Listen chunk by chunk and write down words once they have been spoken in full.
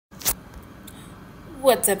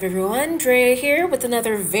What's up, everyone? Drea here with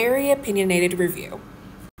another very opinionated review.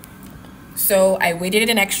 So I waited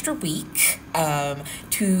an extra week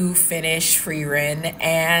to finish Frieren,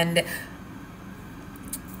 and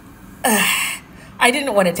I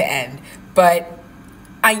didn't want it to end, but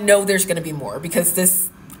I know there's going to be more because this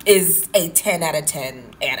is a 10 out of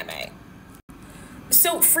 10 anime.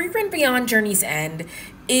 So Frieren Beyond Journey's End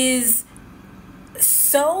is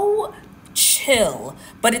so chill,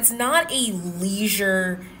 but it's not a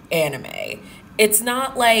leisure anime. It's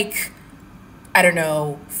not like, I don't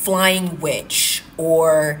know, Flying Witch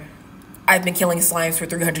or I've been killing slimes for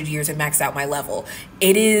 300 years and maxed out my level.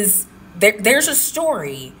 It is, there's a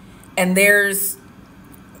story and there's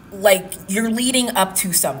like, you're leading up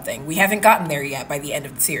to something. We haven't gotten there yet by the end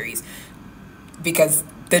of the series because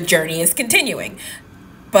the journey is continuing,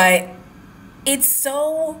 but it's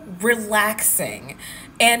so relaxing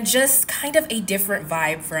and just kind of a different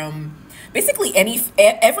vibe from basically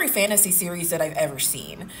every fantasy series that I've ever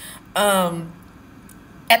seen. At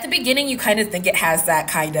the beginning, you kind of think it has that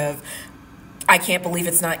kind of, I can't believe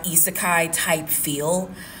it's not isekai type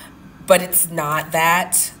feel, but it's not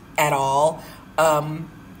that at all.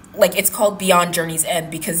 Like, it's called Beyond Journey's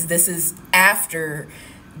End because this is after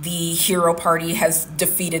the hero party has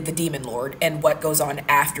defeated the demon lord and what goes on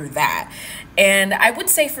after that. And I would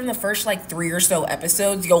say from the first like 3 or so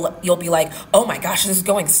episodes, you'll be like, oh my gosh, this is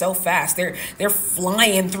going so fast. They're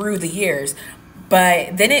flying through the years.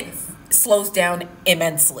 But then it slows down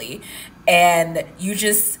immensely and you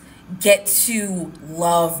just get to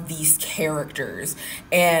love these characters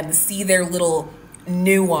and see their little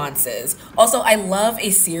nuances. Also, I love a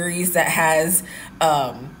series that has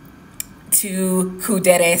two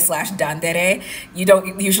kudere / dandere. You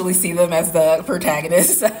don't usually see them as the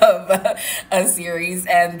protagonists of a series,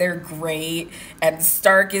 and they're great. And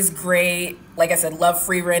Stark is great. Like I said, love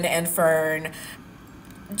Frieren and Fern.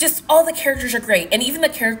 Just all the characters are great, and even the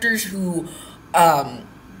characters who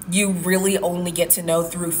you really only get to know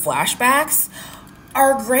through flashbacks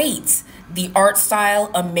are great. The art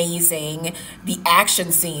style, amazing. The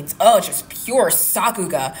action scenes, oh, just pure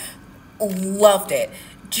sakuga. Loved it.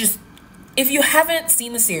 Just, if you haven't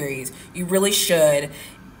seen the series, you really should.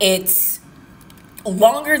 It's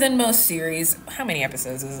longer than most series. How many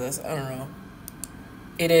episodes is this? I don't know.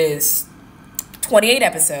 It is 28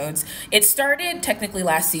 episodes. It started technically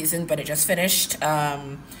last season, but it just finished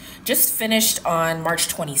on March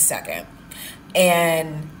 22nd.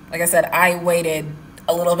 And like I said, I waited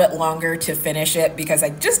a little bit longer to finish it because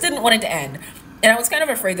I just didn't want it to end. And I was kind of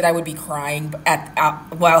afraid that I would be crying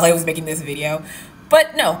while I was making this video.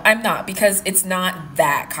 But no, I'm not, because it's not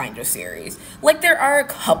that kind of series. Like, there are a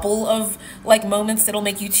couple of like moments that'll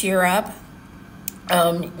make you tear up,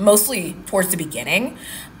 mostly towards the beginning.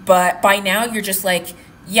 But by now you're just like,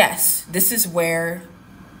 yes, this is where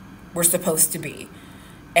we're supposed to be.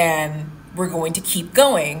 And we're going to keep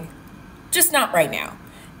going, just not right now.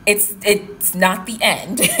 It's not the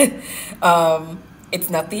end. It's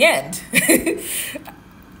not the end.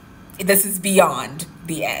 This is beyond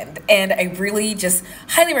the end. And I really just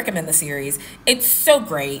highly recommend the series. It's so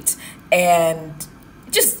great and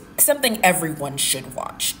just something everyone should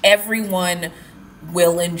watch. Everyone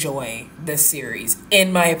will enjoy this series,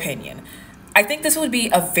 in my opinion. I think this would be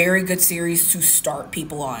a very good series to start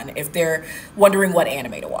people on if they're wondering what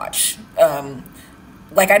anime to watch.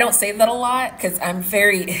 Like, I don't say that a lot because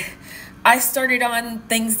I started on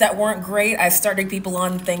things that weren't great. I started people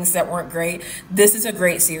on things that weren't great. This is a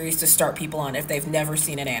great series to start people on if they've never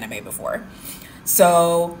seen an anime before.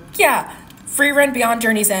 So, yeah, Frieren Beyond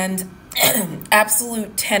Journey's End,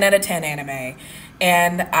 absolute 10 out of 10 anime,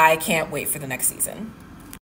 and I can't wait for the next season.